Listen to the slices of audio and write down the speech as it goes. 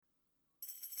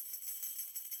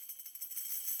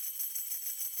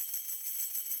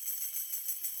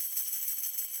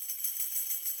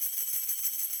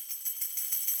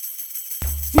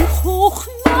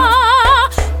בחוכמה,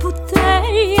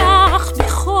 פותח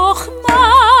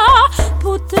בחוכמה,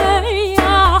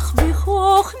 פותח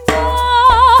בחוכמה,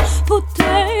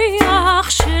 פותח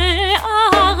שערים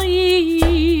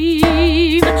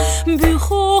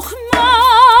בחוכמה,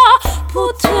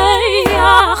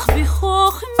 פותח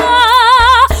בחוכמה,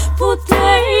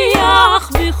 פותח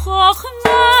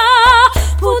בחוכמה,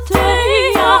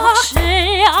 פותח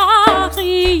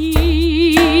שערים.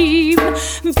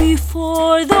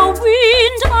 Before the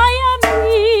wind I am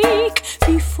weak,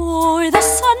 before the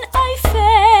sun I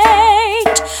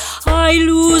faint, I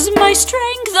lose my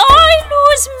strength, I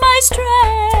lose my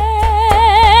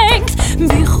strength.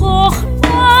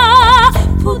 בחוכמה,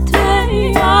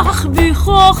 פותח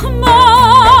בחוכמה,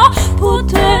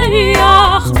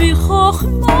 פותח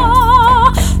בחוכמה,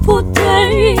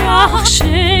 פותח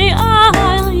שערים.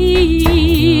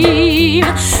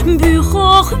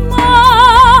 בחוכמה,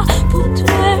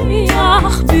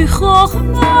 פותח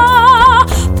בחוכמה,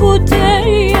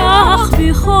 פותח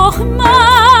בחוכמה,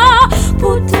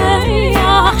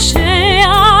 פותח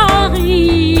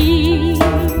שערים.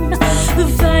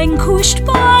 Vanquished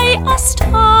by a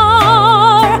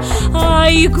star, I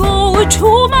go to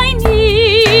my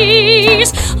knees,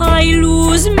 I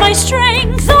lose my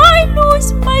strength, I lose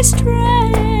my strength.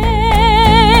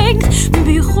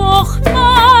 בחוכמה,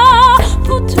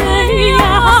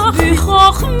 פותח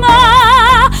בחוכמה,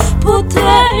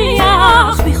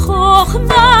 פותח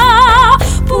בחוכמה,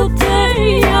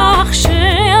 פותח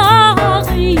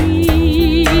שערים.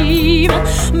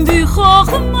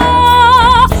 בחוכמה,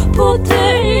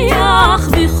 פותח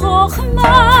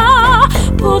בחוכמה,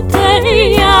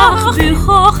 פותח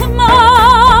בחוכמה,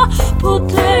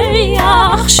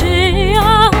 פותח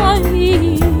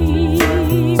שערים.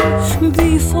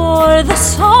 Before the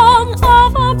song of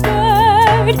a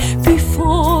bird,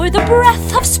 before the breath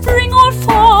of spring or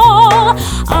fall,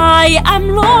 I am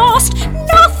lost,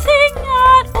 nothing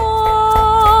at all.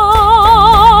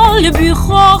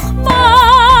 בחוכמה,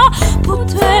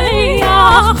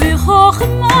 פותח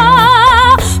בחוכמה,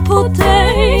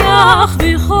 פותח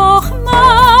בחוכמה,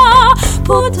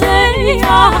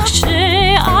 פותח שערים.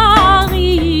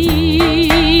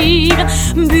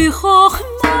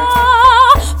 בחוכמה,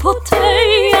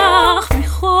 פותח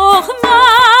בחוכמה,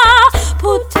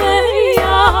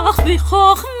 פותח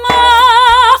בחוכמה,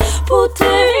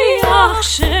 פותח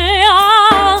שערים.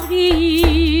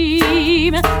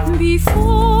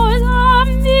 Before the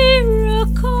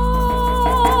miracles,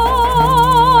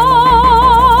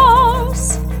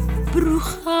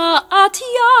 ברוכה את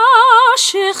יה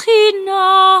שכינה,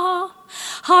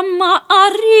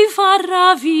 המעריב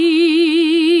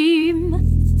הרביב.